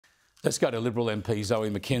Let's go to Liberal MP Zoe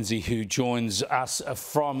McKenzie, who joins us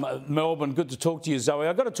from Melbourne. Good to talk to you, Zoe.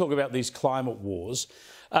 I've got to talk about these climate wars.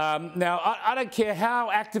 Now, I don't care how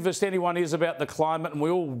activist anyone is about the climate, and we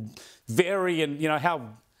all vary in,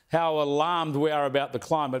 how alarmed we are about the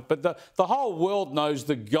climate. But the whole world knows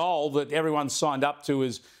the goal that everyone signed up to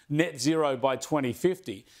is net zero by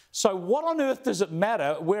 2050. So what on earth does it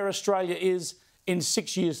matter where Australia is in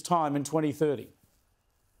 6 years' time in 2030?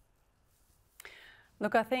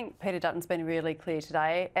 Look, I think Peter Dutton's been really clear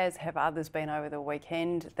today, as have others been over the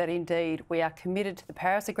weekend, that indeed we are committed to the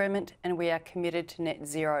Paris Agreement and we are committed to net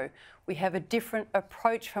zero. We have a different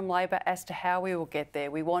approach from Labor as to how we will get there.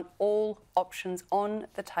 We want all options on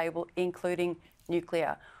the table, including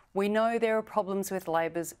nuclear. We know there are problems with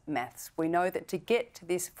Labor's maths. We know that to get to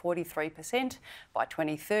this 43% by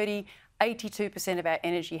 2030, 82% of our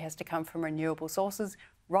energy has to come from renewable sources.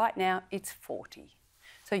 Right now, it's 40%.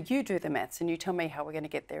 So you do the maths and you tell me how we're going to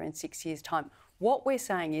get there in 6 years' time. What we're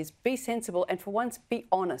saying is be sensible and for once be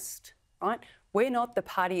honest, right? We're not the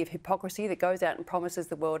party of hypocrisy that goes out and promises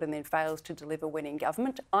the world and then fails to deliver when in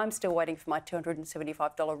government. I'm still waiting for my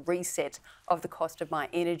 $275 reset of the cost of my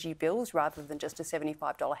energy bills rather than just a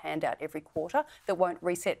 $75 handout every quarter that won't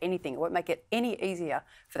reset anything. It won't make it any easier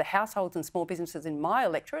for the households and small businesses in my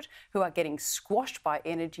electorate who are getting squashed by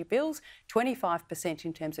energy bills, 25%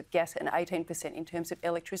 in terms of gas and 18% in terms of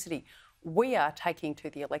electricity. We are taking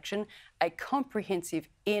to the election a comprehensive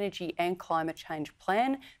energy and climate change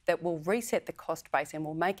plan that will reset the cost base and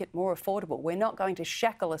will make it more affordable. We're not going to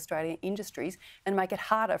shackle Australian industries and make it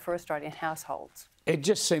harder for Australian households. It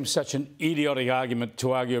just seems such an idiotic argument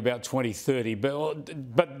to argue about 2030.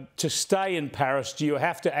 But to stay in Paris, do you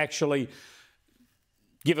have to actually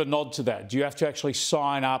give a nod to that? Do you have to actually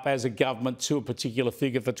sign up as a government to a particular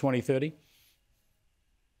figure for 2030?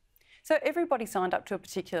 So everybody signed up to a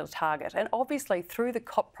particular target, and obviously through the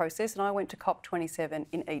COP process, and I went to COP 27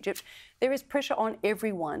 in Egypt, there is pressure on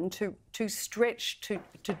everyone to stretch, to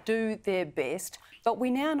do their best. But we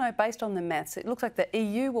now know, based on the maths, it looks like the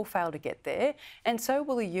EU will fail to get there, and so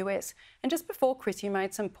will the US. And just before, Chris, you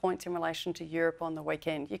made some points in relation to Europe on the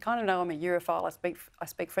weekend. You kind of know I'm a Europhile. I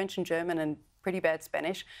speak French and German and pretty bad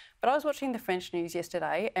Spanish. But I was watching the French news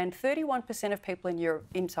yesterday, and 31% of people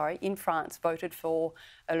in France voted for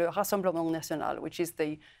Le Rassemblement National, which is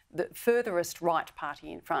the furthest right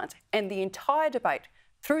party in France. And the entire debate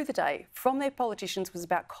through the day from their politicians was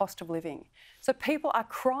about cost of living. So people are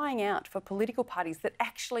crying out for political parties that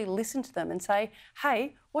actually listen to them and say,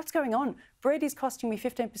 hey, what's going on? Bread is costing me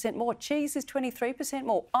 15% more, cheese is 23%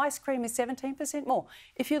 more, ice cream is 17% more.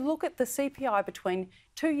 If you look at the CPI between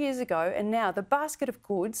 2 years ago and now, the basket of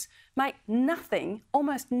goods, mate, nothing,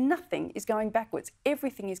 almost nothing is going backwards.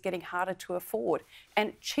 Everything is getting harder to afford.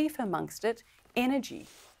 And chief amongst it, energy.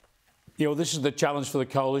 Yeah, well, this is the challenge for the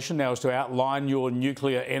coalition now, is to outline your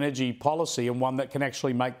nuclear energy policy and one that can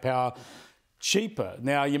actually make power cheaper.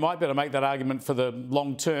 Now, you might be able to make that argument for the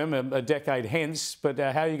long term, a decade hence, but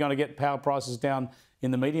how are you going to get power prices down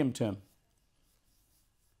in the medium term?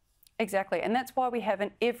 Exactly, and that's why we have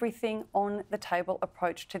an everything on the table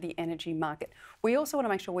approach to the energy market. We also want to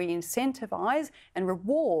make sure we incentivise and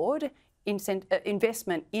reward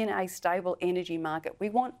investment in a stable energy market. We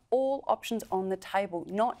want all options on the table,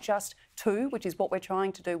 not just two, which is what we're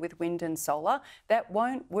trying to do with wind and solar. That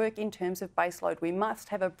won't work in terms of baseload. We must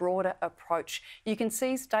have a broader approach. You can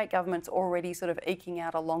see state governments already sort of eking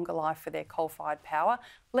out a longer life for their coal-fired power.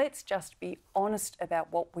 Let's just be honest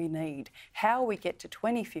about what we need, how we get to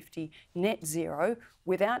 2050 net zero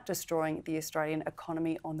without destroying the Australian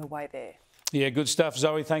economy on the way there. Yeah, good stuff.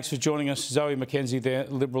 Zoe, thanks for joining us. Zoe McKenzie there,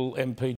 Liberal MP.